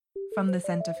From the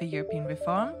Center for European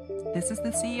Reform, this is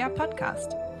the CER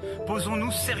podcast.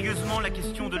 Posons-nous sérieusement la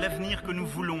question de l'avenir que nous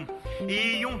voulons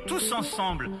et ayons tous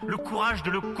ensemble le courage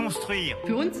de le construire.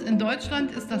 Für uns in Deutschland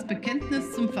ist das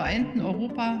Bekenntnis zum vereinten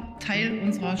Europa Teil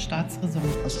unserer Staatsräson.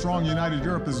 A strong united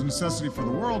Europe is a necessity for the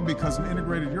world because an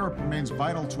integrated Europe remains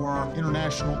vital to our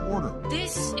international order.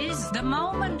 This is the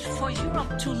moment for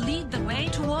Europe to lead the way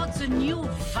towards a new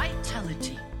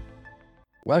vitality.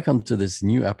 Welcome to this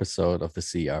new episode of the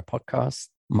CER podcast.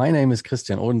 My name is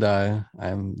Christian Odendahl.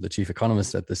 I'm the chief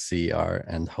economist at the CER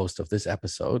and host of this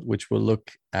episode, which will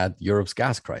look at Europe's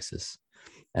gas crisis.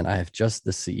 And I have just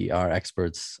the CER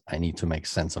experts I need to make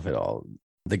sense of it all.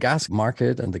 The gas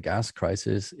market and the gas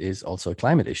crisis is also a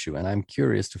climate issue, and I'm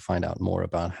curious to find out more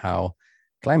about how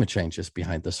climate change is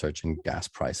behind the surge in gas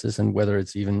prices and whether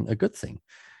it's even a good thing.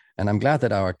 And I'm glad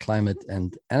that our climate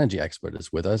and energy expert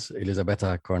is with us,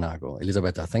 Elisabetta Cornago.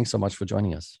 Elisabetta, thanks so much for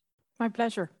joining us. My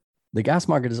pleasure. The gas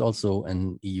market is also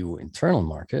an EU internal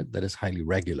market that is highly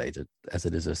regulated, as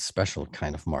it is a special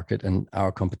kind of market. And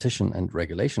our competition and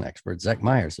regulation expert, Zach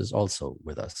Myers, is also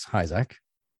with us. Hi, Zach.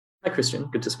 Hi, Christian.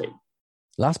 Good to speak.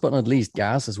 Last but not least,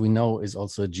 gas, as we know, is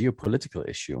also a geopolitical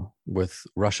issue, with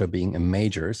Russia being a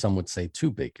major, some would say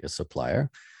too big, a supplier.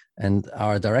 And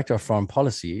our director of foreign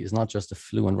policy is not just a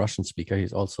fluent Russian speaker,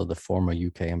 he's also the former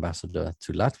UK ambassador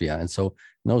to Latvia, and so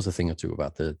knows a thing or two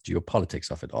about the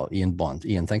geopolitics of it all. Ian Bond.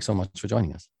 Ian, thanks so much for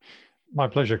joining us. My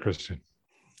pleasure, Christian.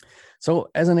 So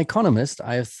as an economist,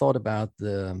 I have thought about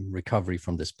the recovery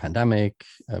from this pandemic,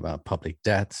 about public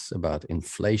debts, about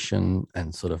inflation,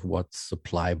 and sort of what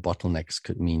supply bottlenecks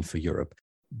could mean for Europe.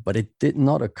 But it did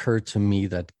not occur to me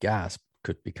that gas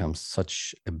could become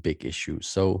such a big issue.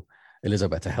 So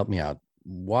Elisabetta, help me out.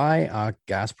 Why are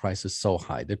gas prices so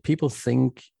high? Did people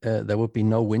think there would be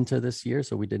no winter this year,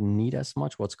 so we didn't need as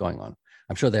much? What's going on?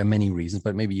 I'm sure there are many reasons,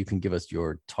 but maybe you can give us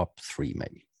your top three,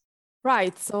 maybe.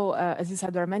 Right. So as you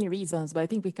said, there are many reasons, but I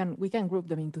think we can group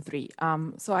them into three.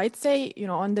 So I'd say,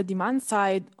 on the demand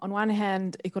side, on one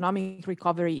hand, economic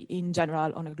recovery in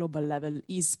general on a global level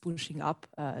is pushing up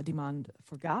demand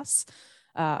for gas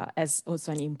as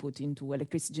also an input into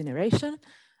electricity generation.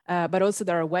 But also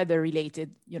there are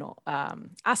weather-related,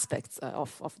 aspects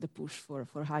of the push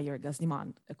for higher gas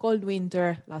demand. A cold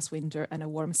winter last winter and a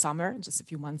warm summer just a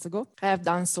few months ago have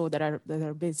done so that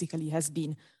there basically has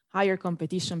been higher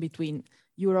competition between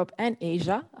Europe and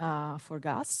Asia for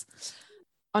gas.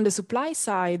 On the supply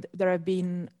side, there have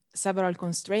been several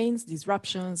constraints,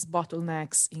 disruptions,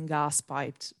 bottlenecks in gas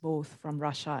piped both from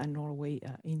Russia and Norway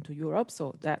into Europe.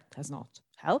 So that has not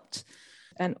helped.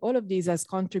 And all of this has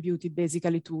contributed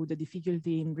basically to the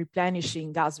difficulty in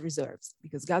replenishing gas reserves,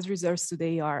 because gas reserves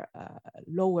today are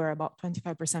lower, about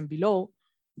 25% below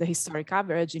the historic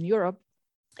average in Europe.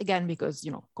 Again, because,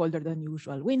 colder than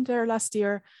usual winter last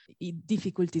year,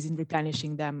 difficulties in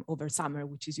replenishing them over summer,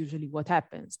 which is usually what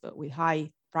happens. But with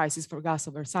high prices for gas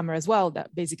over summer as well,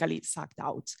 that basically sucked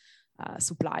out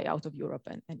supply out of Europe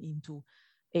and into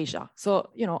Asia.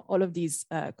 So, all of these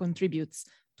contributes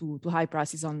to high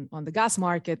prices on the gas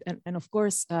market. And of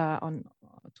course, to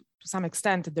some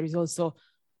extent, there is also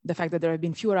the fact that there have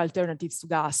been fewer alternatives to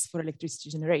gas for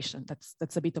electricity generation.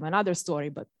 That's a bit of another story,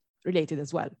 but related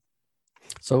as well.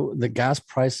 So the gas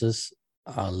prices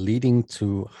are leading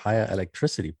to higher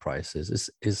electricity prices.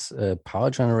 Is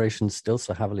power generation still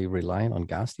so heavily reliant on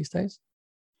gas these days?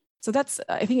 So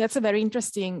I think that's a very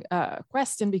interesting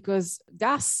question, because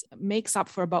gas makes up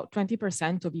for about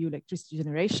 20% of EU electricity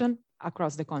generation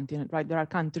across the continent, right? There are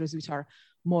countries which are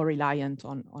more reliant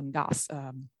on gas.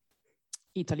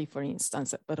 Italy, for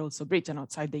instance, but also Britain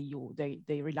outside the EU,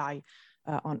 they rely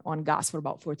on gas for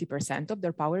about 40% of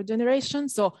their power generation.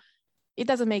 So it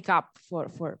doesn't make up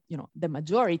for the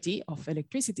majority of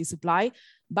electricity supply,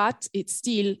 but it's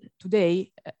still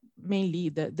today mainly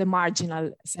the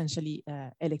marginal, essentially,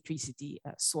 electricity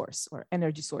source or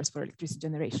energy source for electricity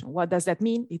generation. What does that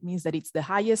mean? It means that it's the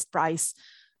highest price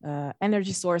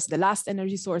energy source, the last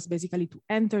energy source, basically, to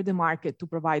enter the market to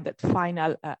provide that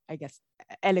final,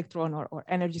 electron or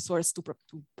energy source to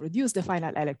produce the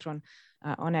final electron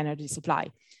on energy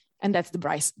supply. And that's the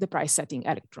price setting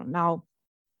electron. Now,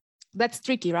 that's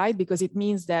tricky, right? Because it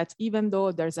means that even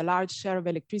though there's a large share of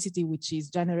electricity which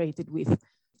is generated with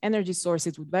energy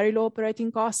sources with very low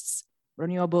operating costs,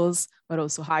 renewables, but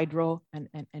also hydro and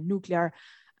nuclear,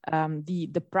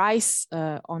 the price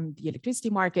on the electricity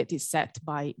market is set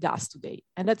by gas today.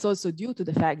 And that's also due to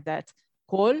the fact that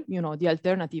coal, the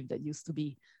alternative that used to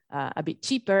be a bit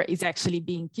cheaper, is actually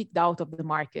being kicked out of the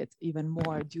market even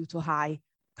more due to high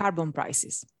carbon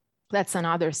prices. That's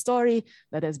another story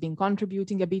that has been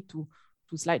contributing a bit to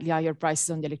to slightly higher prices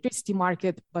on the electricity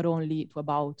market, but only to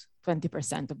about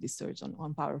 20% of this surge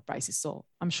on power prices. So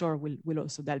I'm sure we'll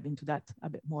also delve into that a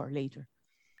bit more later.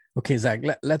 Okay, Zach,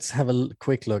 let's have a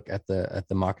quick look at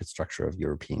the market structure of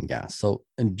European gas. So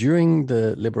during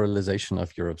the liberalization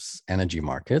of Europe's energy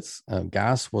markets,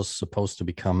 gas was supposed to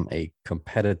become a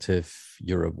competitive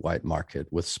Europe-wide market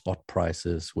with spot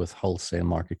prices, with wholesale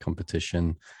market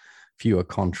competition, fewer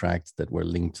contracts that were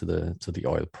linked to the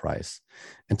oil price.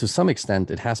 And to some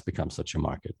extent, it has become such a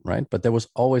market, right? But there was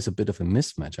always a bit of a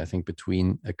mismatch, I think,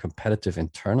 between a competitive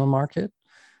internal market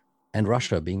and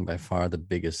Russia being by far the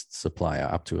biggest supplier,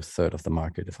 up to a third of the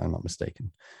market, if I'm not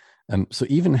mistaken. So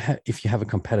even if you have a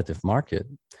competitive market,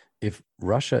 if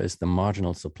Russia is the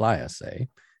marginal supplier, say,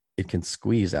 it can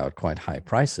squeeze out quite high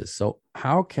prices. So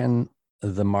how can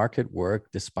the market work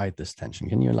despite this tension?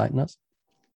 Can you enlighten us?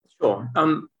 Sure.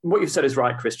 What you've said is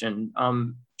right, Christian.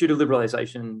 Due to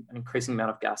liberalization, an increasing amount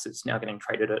of gas is now getting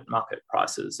traded at market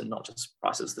prices and not just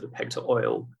prices that are pegged to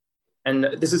oil. And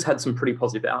this has had some pretty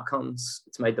positive outcomes.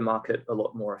 It's made the market a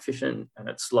lot more efficient and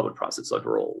it's lowered prices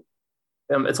overall.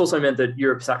 It's also meant that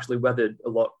Europe's actually weathered a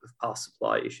lot of past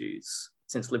supply issues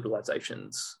since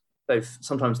liberalizations. They've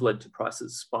sometimes led to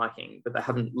prices spiking, but they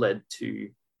haven't led to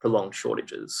prolonged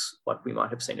shortages like we might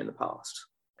have seen in the past.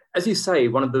 As you say,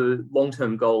 one of the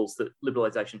long-term goals that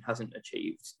liberalization hasn't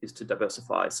achieved is to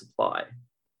diversify supply.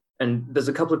 And there's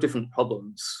a couple of different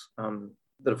problems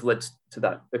that have led to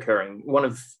that occurring. One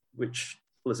of which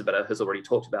Elisabetta has already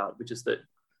talked about, which is that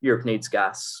Europe needs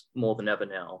gas more than ever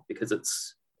now because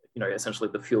it's, essentially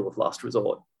the fuel of last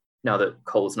resort now that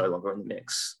coal is no longer in the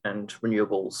mix and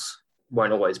renewables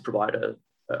won't always provide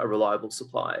a reliable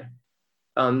supply.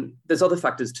 There's other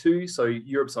factors too. So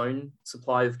Europe's own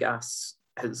supply of gas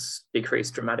has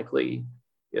decreased dramatically.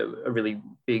 A really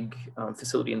big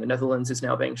facility in the Netherlands is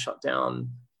now being shut down.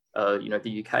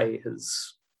 The UK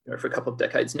has, for a couple of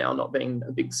decades now, not been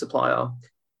a big supplier.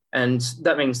 And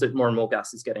that means that more and more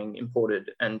gas is getting imported,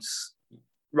 and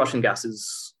Russian gas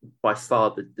is by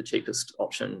far the cheapest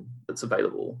option that's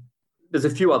available. There's a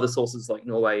few other sources like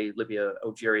Norway, Libya,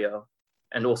 Algeria,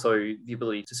 and also the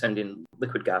ability to send in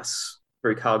liquid gas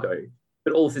through cargo.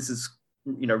 But all of this is,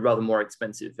 rather more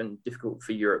expensive and difficult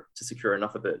for Europe to secure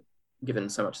enough of it, given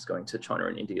so much is going to China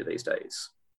and India these days.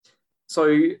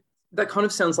 So that kind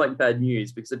of sounds like bad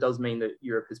news because it does mean that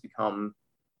Europe has become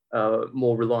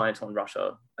more reliant on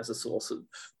Russia as a source of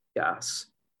gas.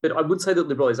 But I would say that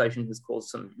liberalization has caused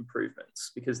some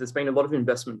improvements because there's been a lot of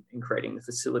investment in creating the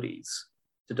facilities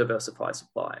to diversify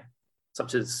supply,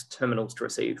 such as terminals to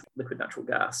receive liquid natural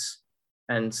gas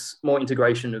and more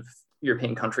integration of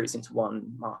European countries into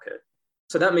one market.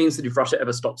 So that means that if Russia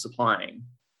ever stopped supplying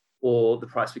or the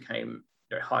price became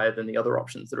higher than the other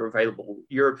options that are available,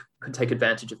 Europe could take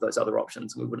advantage of those other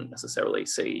options and we wouldn't necessarily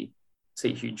see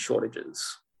huge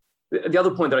shortages. The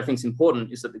other point that I think is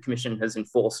important is that the Commission has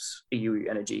enforced EU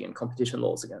energy and competition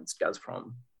laws against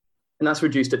Gazprom. And that's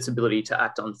reduced its ability to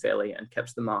act unfairly and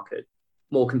kept the market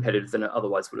more competitive than it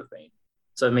otherwise would have been.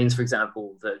 So it means, for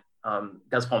example, that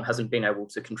Gazprom hasn't been able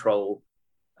to control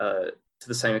to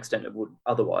the same extent it would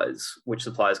otherwise which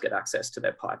suppliers get access to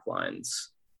their pipelines.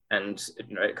 And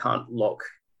it can't lock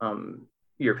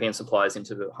European suppliers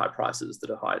into the high prices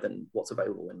that are higher than what's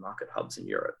available in market hubs in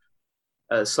Europe.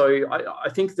 So I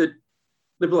think that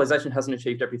liberalization hasn't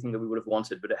achieved everything that we would have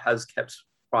wanted, but it has kept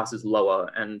prices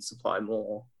lower and supply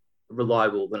more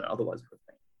reliable than it otherwise would have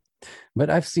been. But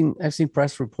I've seen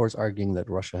press reports arguing that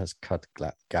Russia has cut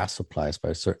gas supplies by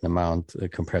a certain amount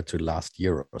compared to last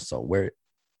year or so, where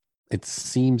it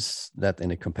seems that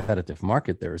in a competitive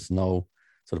market, there is no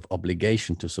sort of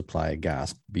obligation to supply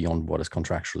gas beyond what is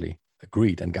contractually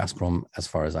agreed. And Gazprom, as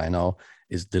far as I know,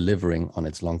 is delivering on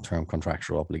its long-term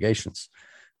contractual obligations.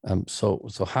 So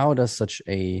how does such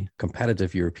a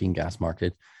competitive European gas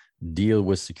market deal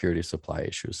with security supply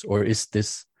issues? Or is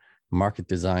this market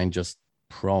design just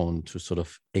prone to sort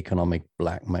of economic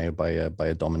blackmail by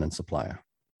a dominant supplier?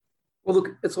 Well, look,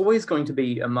 it's always going to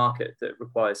be a market that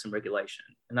requires some regulation.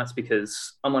 And that's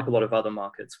because, unlike a lot of other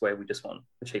markets where we just want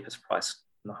the cheapest price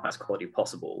and the highest quality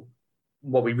possible,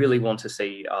 what we really want to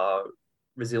see are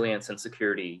resilience and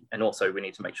security. And also we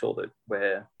need to make sure that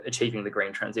we're achieving the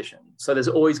green transition. So there's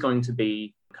always going to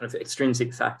be kind of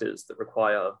extrinsic factors that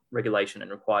require regulation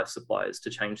and require suppliers to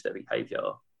change their behavior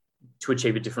to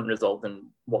achieve a different result than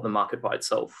what the market by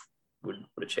itself would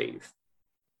achieve.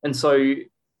 And so,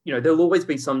 there'll always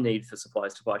be some need for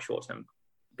suppliers to buy short-term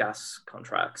gas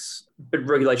contracts, but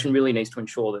regulation really needs to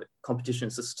ensure that competition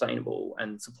is sustainable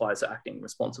and suppliers are acting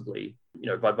responsibly,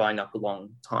 by buying up a long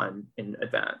time in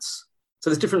advance.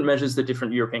 So there's different measures that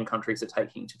different European countries are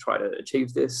taking to try to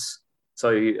achieve this.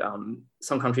 So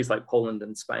some countries like Poland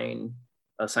and Spain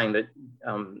are saying that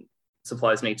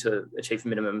suppliers need to achieve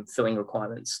minimum filling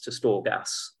requirements to store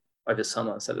gas over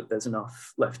summer so that there's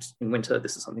enough left in winter.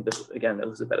 This is something that, again,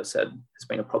 Elizabeth said has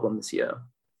been a problem this year.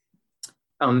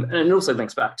 And it also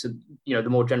links back to the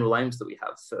more general aims that we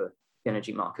have for the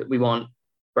energy market. We want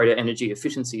greater energy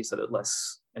efficiency so that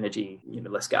less energy,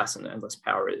 less gas and less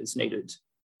power is needed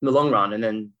in the long run. And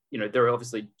then, there are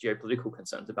obviously geopolitical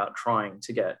concerns about trying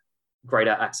to get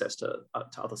greater access to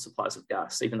other supplies of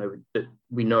gas, even though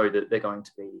we know that they're going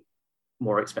to be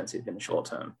more expensive in the short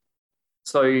term.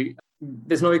 So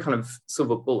there's no kind of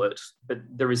silver bullet, but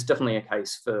there is definitely a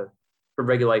case for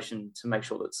regulation to make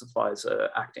sure that suppliers are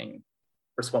acting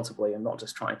responsibly and not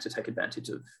just trying to take advantage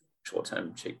of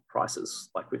short-term cheap prices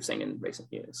like we've seen in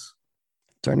recent years.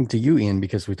 Turning to you, Ian,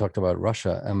 because we talked about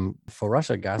Russia. For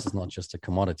Russia, gas is not just a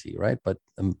commodity, right? But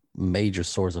a major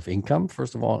source of income,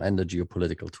 first of all, and a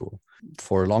geopolitical tool.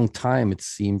 For a long time, it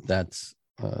seemed that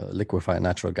liquefied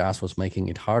natural gas was making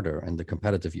it harder, and the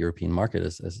competitive European market,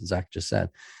 as Zach just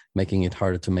said, making it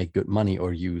harder to make good money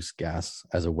or use gas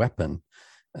as a weapon.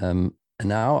 And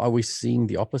now, are we seeing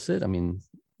the opposite? I mean,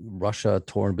 Russia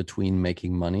torn between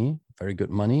making money, very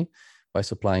good money, by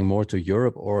supplying more to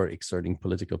Europe or exerting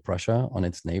political pressure on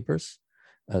its neighbors.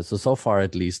 So far,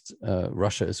 at least,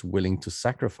 Russia is willing to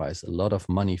sacrifice a lot of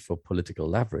money for political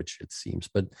leverage, it seems.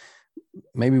 But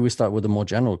maybe we start with a more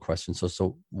general question.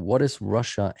 So what is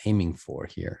Russia aiming for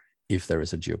here, if there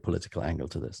is a geopolitical angle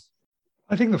to this?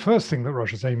 I think the first thing that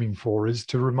Russia's aiming for is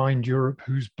to remind Europe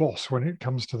who's boss when it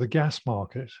comes to the gas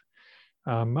market.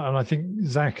 And I think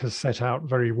Zach has set out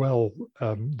very well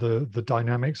the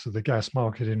dynamics of the gas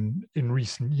market in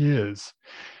recent years.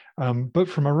 But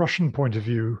from a Russian point of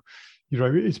view,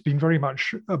 it's been very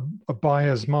much a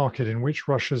buyer's market in which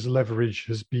Russia's leverage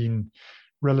has been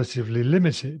relatively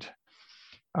limited.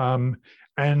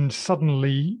 And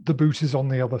suddenly the boot is on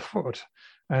the other foot.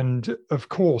 And of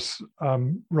course,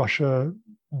 Russia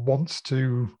wants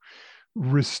to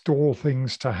restore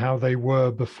things to how they were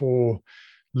before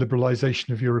liberalization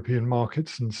of European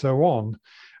markets and so on,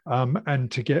 and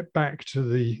to get back to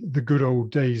the good old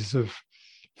days of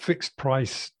fixed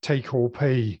price take or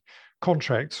pay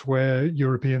contracts where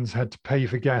Europeans had to pay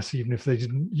for gas even if they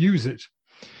didn't use it.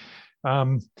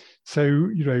 So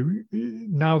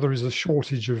now there is a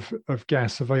shortage of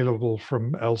gas available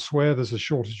from elsewhere. There's a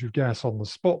shortage of gas on the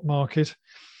spot market.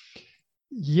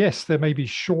 Yes, there may be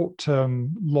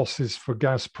short-term losses for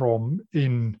Gazprom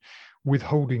in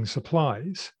withholding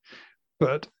supplies,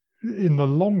 but in the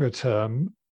longer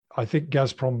term, I think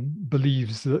Gazprom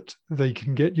believes that they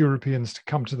can get Europeans to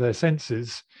come to their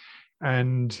senses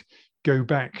and go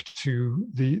back to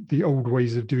the old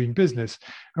ways of doing business.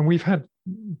 And we've had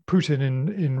Putin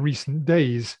in recent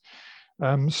days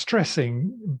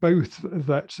stressing both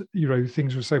that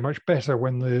things were so much better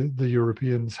when the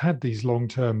Europeans had these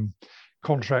long-term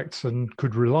contracts and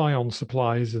could rely on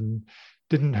supplies and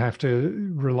didn't have to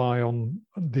rely on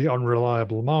the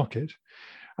unreliable market,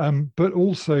 but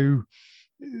also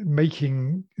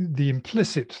making the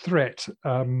implicit threat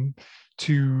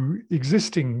to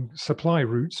existing supply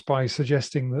routes by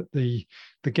suggesting that the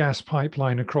gas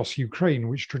pipeline across Ukraine,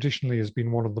 which traditionally has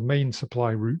been one of the main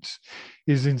supply routes,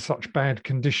 is in such bad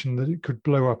condition that it could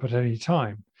blow up at any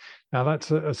time. Now,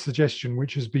 that's a suggestion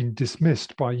which has been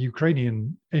dismissed by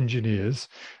Ukrainian engineers.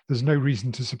 There's no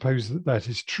reason to suppose that that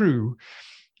is true,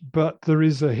 but there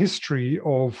is a history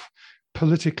of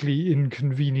politically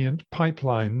inconvenient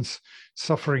pipelines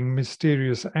suffering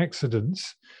mysterious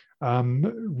accidents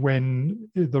when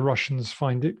the Russians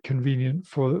find it convenient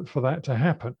for that to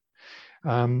happen.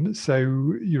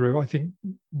 So, I think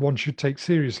one should take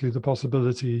seriously the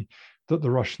possibility that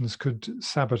the Russians could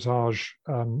sabotage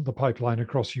the pipeline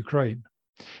across Ukraine.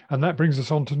 And that brings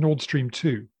us on to Nord Stream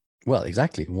 2. Well,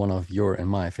 exactly. One of your and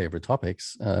my favorite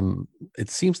topics. It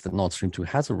seems that Nord Stream 2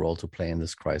 has a role to play in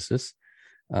this crisis.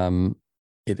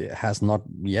 It has not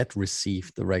yet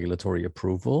received the regulatory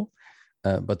approval,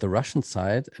 but the Russian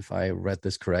side, if I read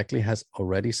this correctly, has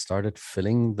already started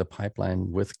filling the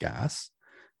pipeline with gas.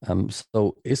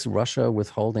 So is Russia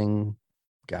withholding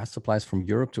gas supplies from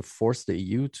Europe to force the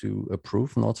EU to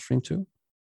approve Nord Stream 2?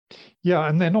 Yeah,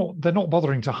 and they're not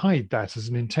bothering to hide that as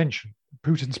an intention.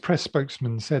 Putin's press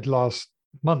spokesman said last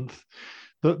month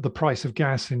that the price of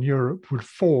gas in Europe would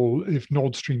fall if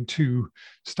Nord Stream 2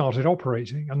 started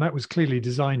operating. And that was clearly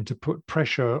designed to put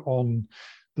pressure on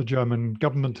the German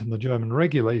government and the German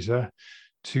regulator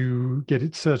to get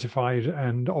it certified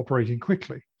and operating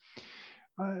quickly.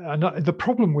 And the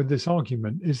problem with this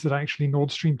argument is that actually Nord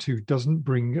Stream 2 doesn't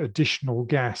bring additional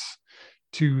gas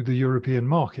to the European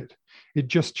market. It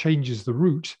just changes the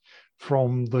route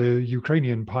from the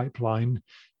Ukrainian pipeline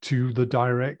to the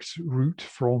direct route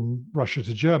from Russia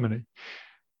to Germany.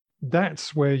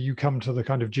 That's where you come to the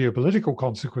kind of geopolitical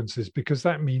consequences, because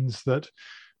that means that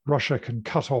Russia can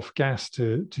cut off gas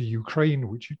to Ukraine,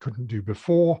 which it couldn't do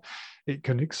before. It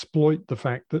can exploit the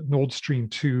fact that Nord Stream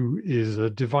 2 is a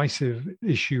divisive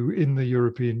issue in the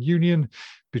European Union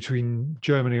between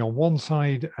Germany on one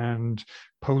side and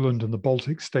Poland and the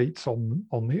Baltic states on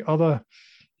the other.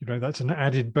 You know, that's an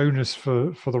added bonus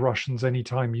for the Russians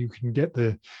anytime you can get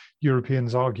the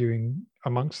Europeans arguing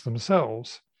amongst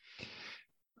themselves.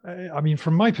 I mean,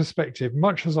 from my perspective,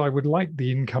 much as I would like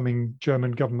the incoming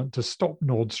German government to stop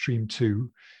Nord Stream 2,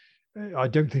 I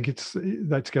don't think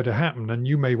that's going to happen. And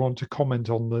you may want to comment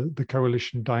on the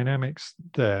coalition dynamics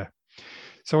there.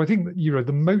 So I think that, you know,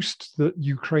 the most that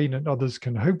Ukraine and others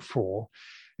can hope for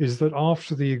is that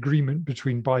after the agreement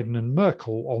between Biden and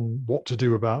Merkel on what to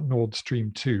do about Nord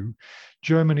Stream 2,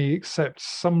 Germany accepts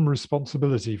some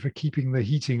responsibility for keeping the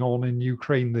heating on in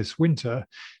Ukraine this winter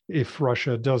if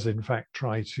Russia does in fact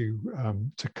try to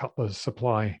cut the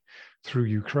supply through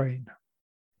Ukraine.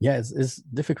 Yeah, it's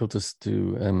difficult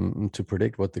to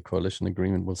predict what the coalition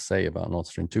agreement will say about Nord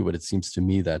Stream 2, but it seems to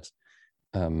me that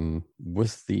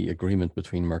with the agreement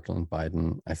between Merkel and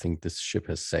Biden, I think this ship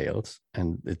has sailed,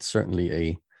 and it's certainly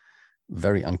a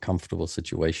very uncomfortable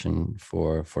situation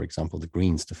for example, the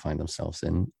Greens to find themselves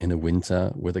in a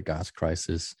winter with a gas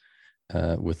crisis,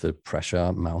 with the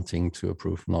pressure mounting to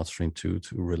approve Nord Stream 2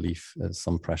 to relieve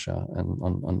some pressure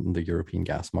on the European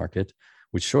gas market,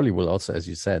 which surely will also, as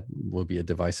you said, will be a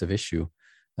divisive issue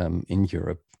in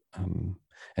Europe.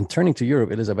 And turning to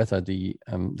Europe, Elisabetta,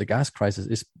 the gas crisis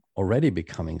is already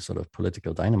becoming sort of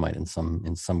political dynamite in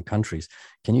some countries.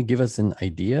 Can you give us an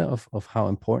idea of how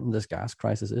important this gas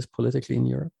crisis is politically in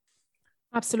Europe?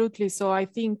 Absolutely. So I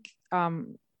think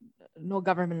no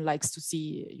government likes to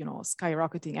see, you know,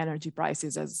 skyrocketing energy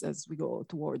prices as we go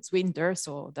towards winter.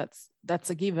 So that's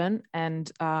a given. And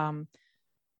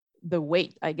the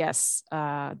weight, I guess,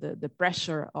 the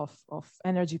pressure of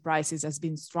energy prices has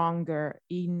been stronger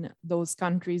in those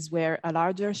countries where a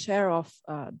larger share of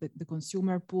the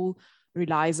consumer pool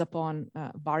relies upon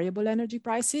variable energy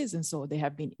prices. And so they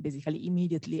have been basically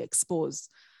immediately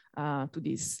exposed to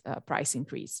this price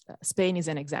increase. Spain is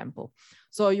an example.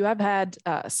 So you have had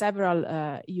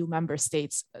several EU member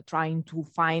states trying to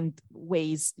find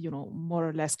ways, you know, more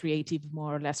or less creative,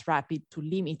 more or less rapid, to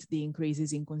limit the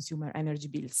increases in consumer energy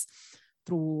bills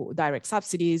through direct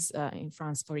subsidies in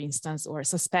France, for instance, or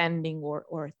suspending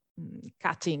or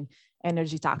cutting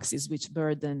energy taxes which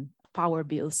burden power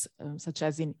bills, such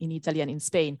as in Italy and in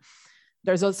Spain.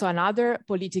 There's also another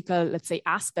political, let's say,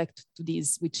 aspect to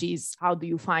this, which is how do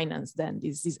you finance then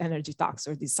these energy tax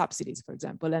or these subsidies, for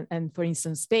example. And for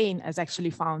instance, Spain has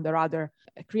actually found a rather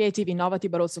creative,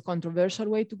 innovative, but also controversial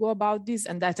way to go about this.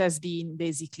 And that has been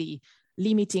basically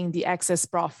limiting the excess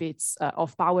profits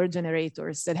of power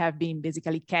generators that have been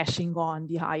basically cashing on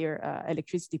the higher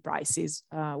electricity prices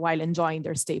while enjoying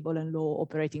their stable and low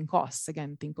operating costs.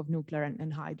 Again, think of nuclear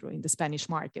and hydro in the Spanish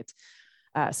market.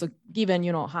 So given,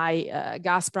 you know, high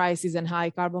gas prices and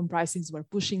high carbon prices were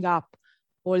pushing up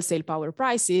wholesale power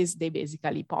prices, they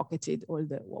basically pocketed all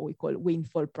the what we call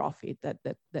windfall profit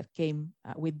that came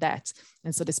with that.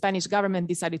 And so the Spanish government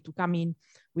decided to come in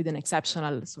with an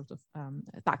exceptional sort of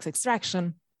tax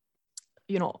extraction,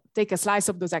 you know, take a slice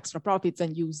of those extra profits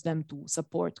and use them to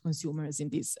support consumers in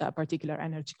this particular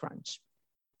energy crunch.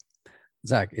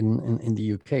 Zach, in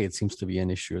the UK, it seems to be an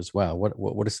issue as well.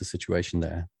 What is the situation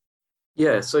there?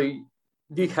 Yeah, so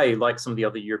the UK, like some of the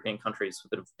other European countries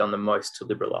that have done the most to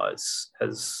liberalise,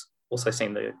 has also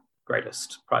seen the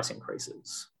greatest price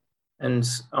increases. And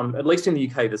at least in the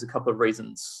UK, there's a couple of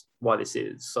reasons why this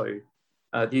is. So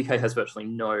the UK has virtually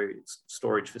no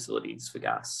storage facilities for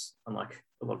gas, unlike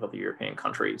a lot of other European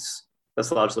countries.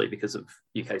 That's largely because of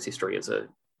UK's history as a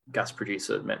gas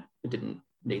producer. It meant it didn't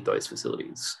need those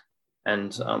facilities.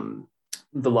 And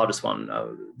the largest one,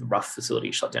 the Rough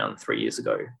facility, shut down 3 years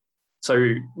ago. So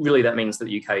really that means that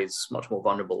the UK is much more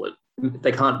vulnerable.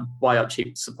 They can't buy up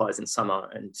cheap supplies in summer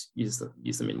and use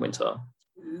them in winter.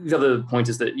 The other point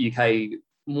is that UK,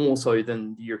 more so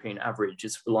than the European average,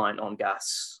 is reliant on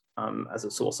gas as a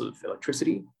source of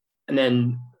electricity. And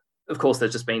then, of course,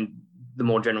 there's just been the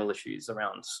more general issues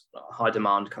around high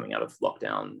demand coming out of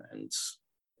lockdown and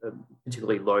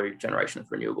particularly low generation of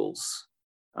renewables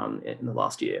in the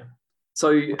last year.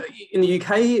 So in the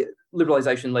UK,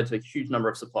 liberalisation led to a huge number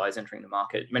of suppliers entering the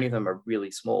market. Many of them are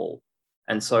really small.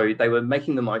 And so they were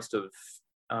making the most of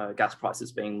gas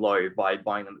prices being low by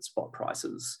buying them at spot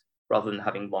prices rather than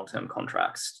having long-term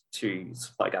contracts to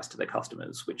supply gas to their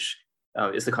customers, which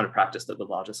is the kind of practice that the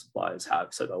larger suppliers have.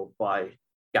 So they'll buy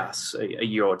gas a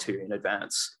year or two in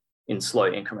advance in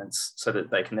slow increments so that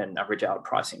they can then average out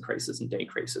price increases and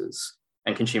decreases,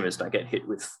 and consumers don't get hit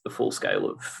with the full scale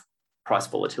of price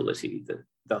volatility that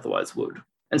they otherwise would.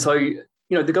 And so,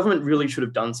 the government really should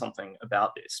have done something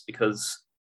about this, because,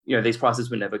 these prices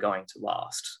were never going to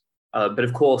last. But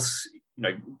of course,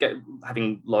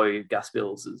 having low gas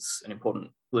bills is an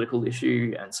important political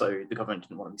issue. And so the government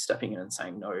didn't want to be stepping in and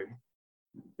saying, no,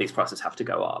 these prices have to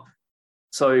go up.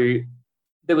 So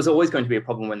there was always going to be a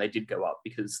problem when they did go up,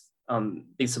 because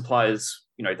these suppliers,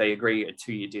 they agree a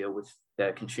 2-year deal with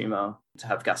their consumer to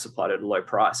have gas supplied at a low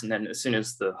price. And then as soon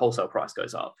as the wholesale price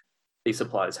goes up, these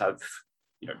suppliers have,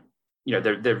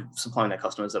 they're supplying their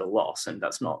customers at a loss, and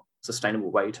that's not a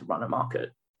sustainable way to run a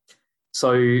market.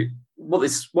 So what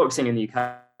we're seeing in the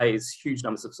UK is huge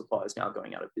numbers of suppliers now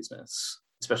going out of business,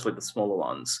 especially the smaller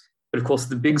ones. But of course,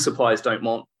 the big suppliers don't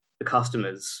want the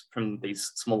customers from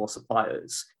these smaller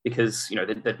suppliers, because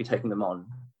they'd be taking them on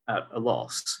at a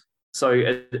loss. So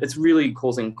it's really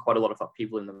causing quite a lot of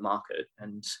upheaval in the market.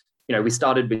 And we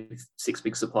started with 6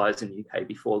 big suppliers in the UK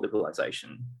before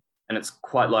liberalisation, and it's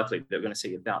quite likely that we're going to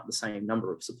see about the same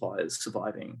number of suppliers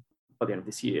surviving by the end of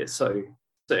this year. So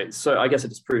I guess it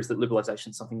just proves that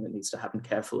liberalisation is something that needs to happen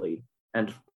carefully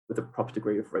and with a proper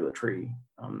degree of regulatory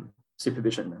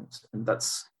supervision, and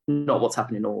that's not what's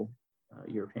happened in all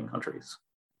European countries.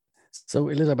 So,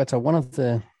 Elisabetta, one of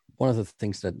the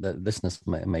things that listeners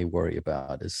may worry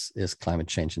about is climate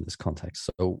change in this context.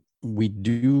 So we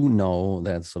do know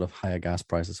that sort of higher gas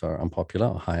prices are unpopular,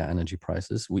 or higher energy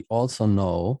prices. We also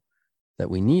know that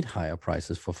we need higher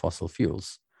prices for fossil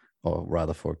fuels, or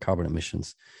rather for carbon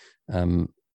emissions.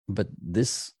 But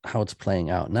this, how it's playing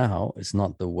out now, is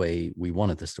not the way we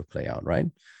wanted this to play out, right?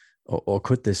 Or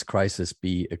could this crisis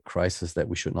be a crisis that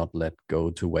we should not let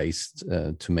go to waste,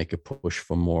 to make a push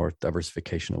for more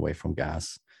diversification away from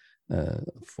gas,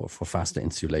 for faster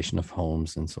insulation of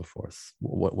homes and so forth?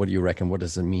 What do you reckon? What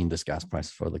does it mean, this gas price,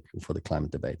 for the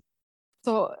climate debate?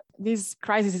 So this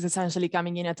crisis is essentially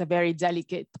coming in at a very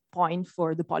delicate point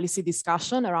for the policy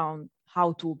discussion around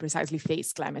how to precisely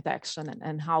face climate action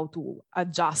and how to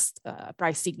adjust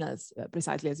price signals,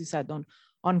 precisely as you said,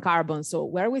 on carbon. So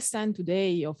where we stand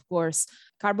today, of course,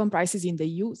 carbon prices in the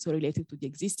EU, so related to the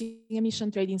existing emission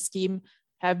trading scheme,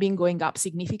 have been going up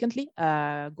significantly,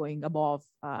 going above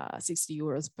 60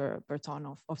 euros per ton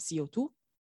of CO2.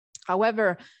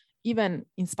 However, even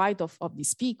in spite of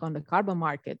this peak on the carbon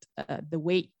market, the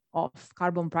weight of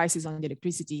carbon prices on the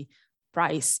electricity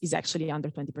price is actually under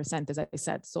 20%, as I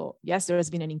said. So yes, there has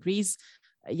been an increase.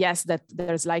 Yes, that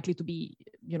there's likely to be,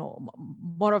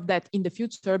 more of that in the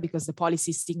future, because the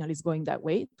policy signal is going that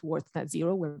way towards net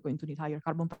zero. We're going to need higher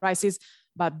carbon prices,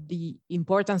 but the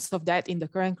importance of that in the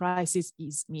current crisis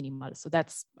is minimal. So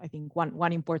that's, I think,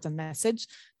 one important message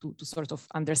to sort of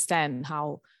understand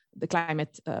how the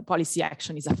climate policy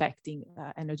action is affecting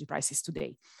energy prices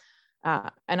today.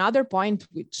 Another point,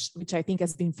 which I think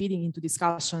has been feeding into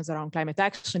discussions around climate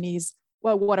action is,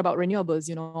 well, what about renewables?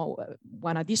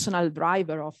 One additional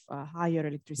driver of higher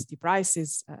electricity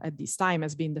prices at this time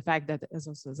has been the fact that, as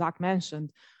also Zach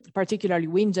mentioned, particularly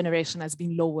wind generation has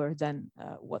been lower than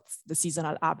what's the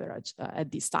seasonal average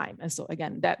at this time. And so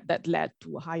again, that led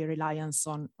to a higher reliance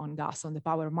on gas on the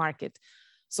power market.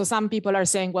 So some people are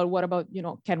saying, well, what about,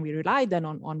 can we rely then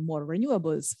on more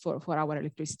renewables for our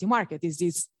electricity market? Is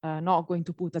this not going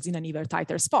to put us in an even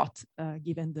tighter spot,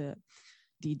 given the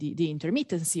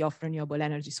intermittency of renewable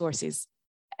energy sources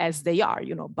as they are,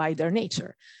 by their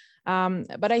nature?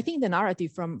 But I think the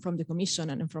narrative from the Commission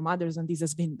and from others on this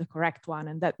has been the correct one.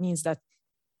 And that means that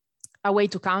a way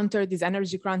to counter this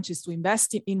energy crunch is to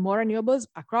invest in more renewables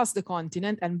across the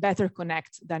continent and better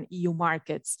connect than EU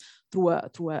markets through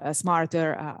a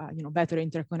smarter, better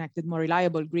interconnected, more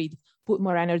reliable grid, put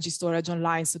more energy storage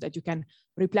online so that you can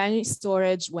replenish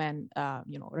storage when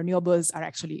renewables are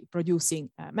actually producing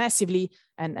massively,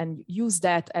 and use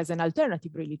that as an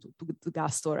alternative really to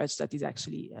gas storage that is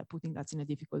actually putting us in a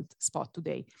difficult spot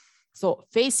today. So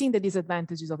facing the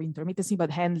disadvantages of intermittency,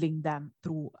 but handling them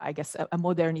through, I guess, a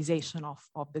modernization of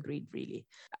the grid, really.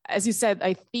 As you said,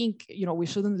 I think, we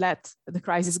shouldn't let the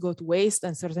crisis go to waste,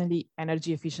 and certainly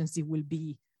energy efficiency will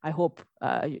be, I hope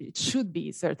it should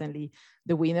be certainly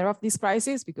the winner of this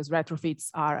crisis, because retrofits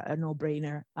are a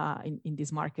no-brainer in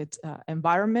this market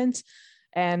environment.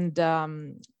 And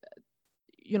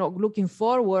looking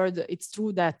forward, it's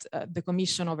true that the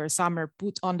Commission over summer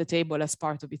put on the table as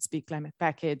part of its big climate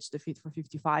package, the Fit for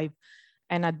 55,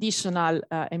 an additional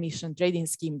emission trading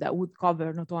scheme that would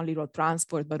cover not only road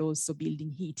transport, but also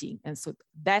building heating. And so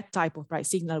that type of price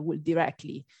signal will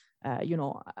directly,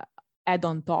 add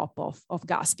on top of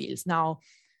gas bills. Now,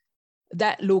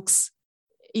 that looks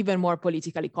even more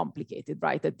politically complicated,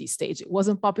 right, at this stage. It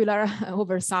wasn't popular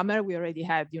over summer. We already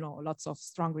had, lots of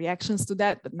strong reactions to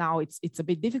that, but now it's a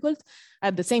bit difficult.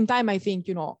 At the same time, I think,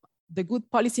 the good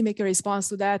policymaker response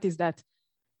to that is that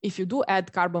if you do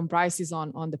add carbon prices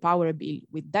on the power bill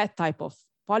with that type of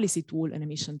policy tool and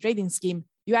emission trading scheme,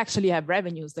 you actually have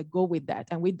revenues that go with that.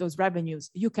 And with those revenues,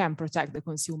 you can protect the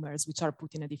consumers, which are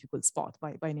put in a difficult spot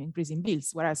by increasing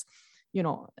bills. Whereas,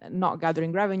 not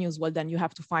gathering revenues, well, then you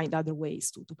have to find other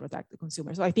ways to protect the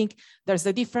consumer. So I think there's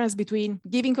a difference between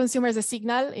giving consumers a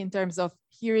signal in terms of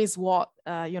here is what,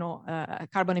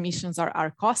 carbon emissions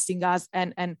are costing us,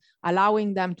 and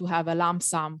allowing them to have a lump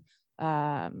sum,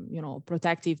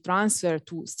 protective transfer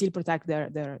to still protect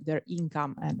their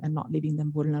income and not leaving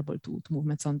them vulnerable to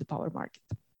movements on the power market.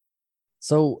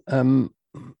 So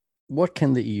what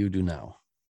can the EU do now?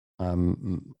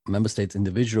 Member states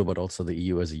individual, but also the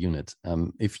EU as a unit.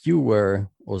 If you were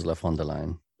Ursula von der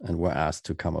Leyen and were asked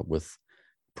to come up with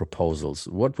proposals,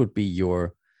 what would be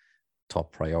your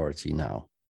top priority now?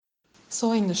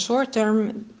 So in the short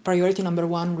term, priority number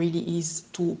one really is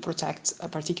to protect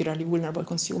particularly vulnerable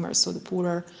consumers, so the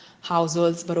poorer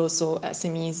households, but also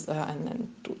SMEs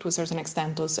and to a certain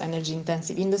extent also energy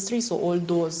intensive industry. So all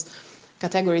those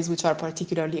categories which are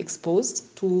particularly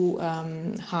exposed to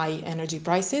high energy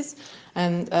prices.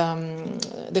 And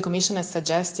the Commission has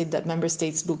suggested that member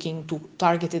states look into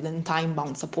targeted and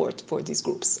time-bound support for these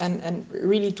groups. And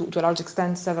really, to a large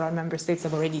extent, several member states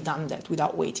have already done that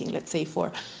without waiting, let's say,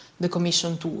 for the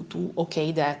Commission to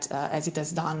okay that, as it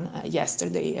has done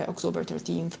yesterday, October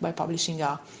 13th, by publishing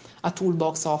a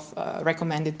toolbox of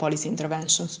recommended policy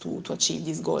interventions to achieve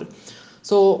this goal.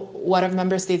 So what have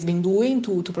member states been doing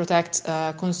to protect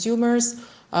consumers?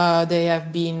 They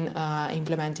have been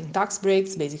implementing tax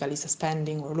breaks, basically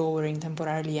suspending or lowering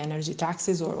temporarily energy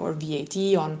taxes or VAT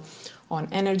on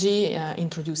energy,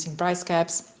 introducing price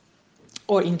caps,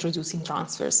 or introducing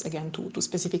transfers, again, to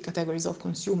specific categories of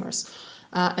consumers.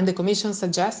 And the Commission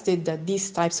suggested that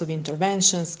these types of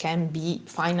interventions can be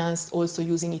financed also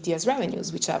using ETS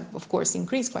revenues, which have, of course,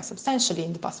 increased quite substantially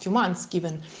in the past few months,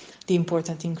 given the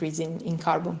important increase in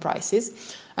carbon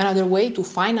prices. Another way to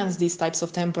finance these types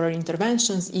of temporary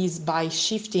interventions is by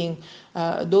shifting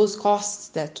those costs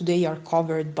that today are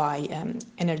covered by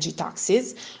energy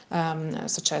taxes,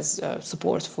 such as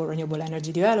support for renewable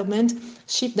energy development,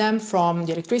 shift them from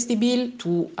the electricity bill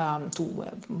to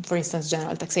for instance,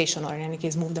 general taxation, or in any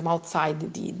case, move them outside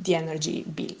the energy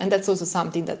bill. And that's also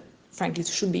something that, frankly,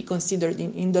 should be considered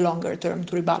in the longer term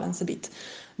to rebalance a bit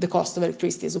the cost of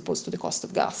electricity as opposed to the cost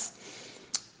of gas.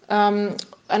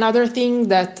 Another thing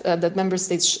that member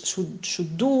states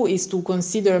should do is to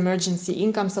consider emergency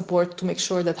income support to make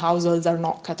sure that households are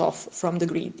not cut off from the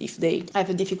grid if they have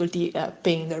a difficulty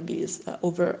paying their bills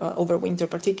over winter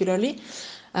particularly.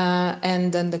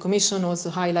 And then the Commission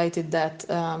also highlighted that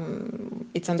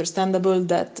it's understandable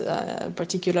that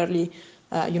particularly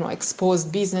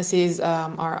exposed businesses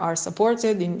are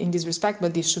supported in this respect,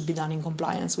 but this should be done in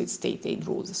compliance with state aid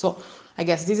rules. So I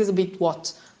guess this is a bit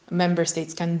what member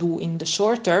states can do in the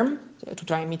short term to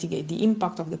try and mitigate the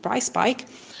impact of the price spike.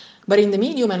 But in the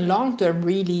medium and long term,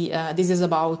 really, this is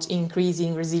about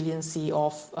increasing resiliency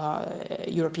of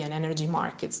European energy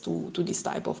markets to this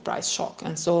type of price shock.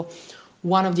 And so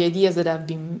one of the ideas that have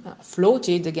been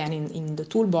floated, again, in the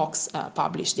toolbox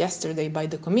published yesterday by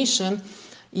the Commission,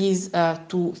 is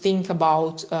to think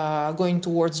about going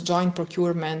towards joint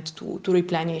procurement to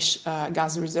replenish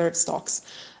gas reserve stocks.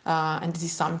 And this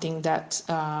is something that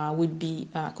will be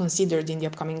considered in the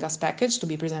upcoming gas package to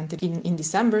be presented in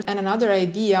December. And another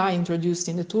idea introduced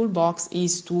in the toolbox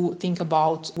is to think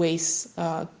about ways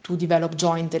to develop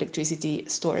joint electricity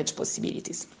storage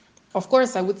possibilities. Of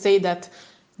course, I would say that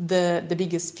the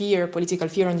biggest fear, political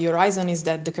fear on the horizon, is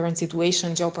that the current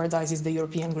situation jeopardizes the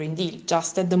European Green Deal,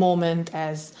 just at the moment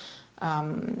as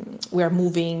we are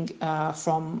moving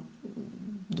from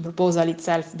the proposal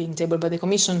itself being tabled by the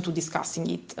Commission to discussing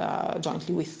it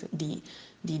jointly with the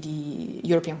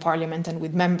European Parliament and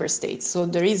with member states. So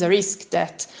there is a risk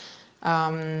that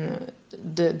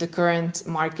the current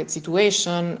market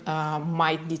situation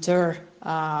might deter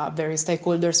various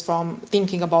stakeholders from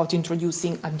thinking about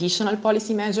introducing additional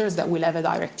policy measures that will have a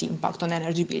direct impact on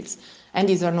energy bills. And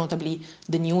these are notably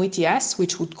the new ETS,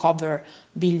 which would cover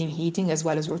building heating as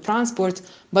well as road transport,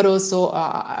 but also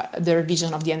the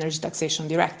revision of the Energy Taxation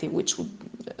Directive, which would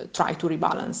try to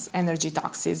rebalance energy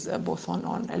taxes both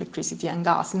on electricity and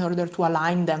gas in order to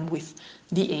align them with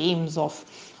the aims of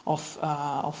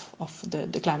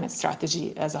the climate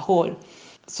strategy as a whole.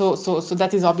 So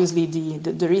that is obviously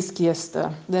the riskiest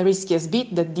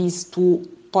bit, that these two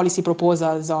policy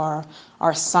proposals are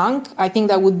sunk. I think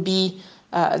that would be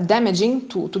damaging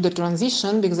to the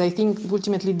transition, because I think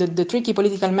ultimately the tricky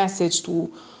political message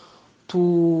to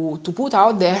put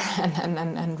out there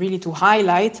and really to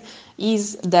highlight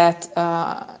is that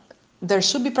there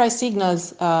should be price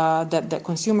signals that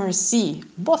consumers see,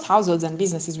 both households and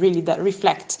businesses really, that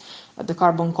reflect the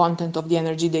carbon content of the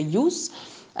energy they use.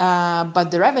 But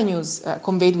the revenues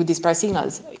conveyed with these price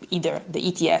signals, either the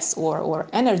ETS or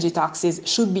energy taxes,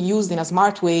 should be used in a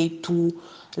smart way to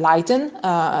lighten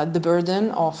the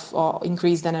burden of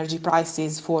increased energy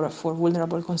prices for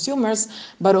vulnerable consumers,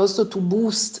 but also to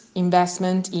boost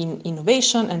investment in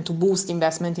innovation and to boost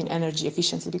investment in energy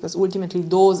efficiency, because ultimately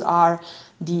those are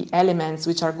the elements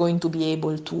which are going to be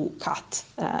able to cut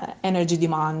energy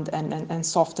demand and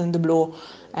soften the blow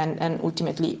and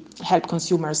ultimately help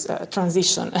consumers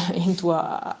transition into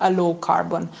a low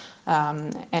carbon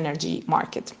energy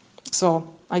market.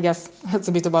 So I guess that's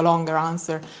a bit of a longer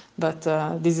answer, but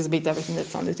this is a bit everything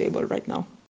that's on the table right now.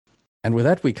 And with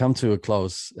that, we come to a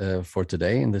close for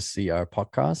today in the CR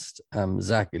podcast.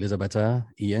 Zach, Elisabetta,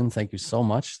 Ian, thank you so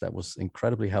much. That was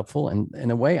incredibly helpful. And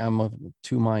in a way, I'm of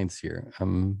two minds here.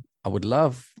 I would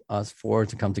love us four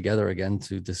to come together again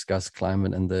to discuss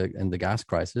climate and the gas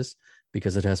crisis,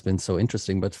 because it has been so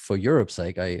interesting. But for Europe's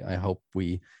sake, I hope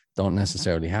we don't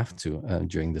necessarily have to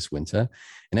during this winter.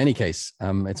 In any case,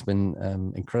 it's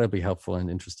been incredibly helpful and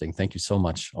interesting. Thank you so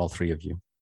much, all three of you.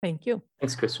 Thank you.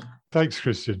 Thanks, Christian. Thanks,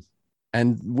 Christian.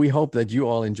 And we hope that you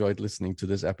all enjoyed listening to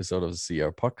this episode of the CR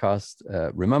podcast.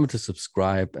 Remember to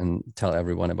subscribe and tell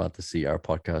everyone about the CR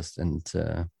podcast, and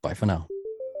bye for now.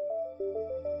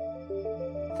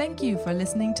 Thank you for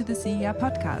listening to the CER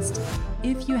podcast.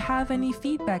 If you have any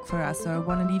feedback for us or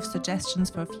want to leave suggestions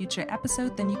for a future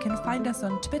episode, then you can find us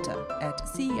on Twitter at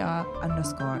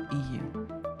CER_EU.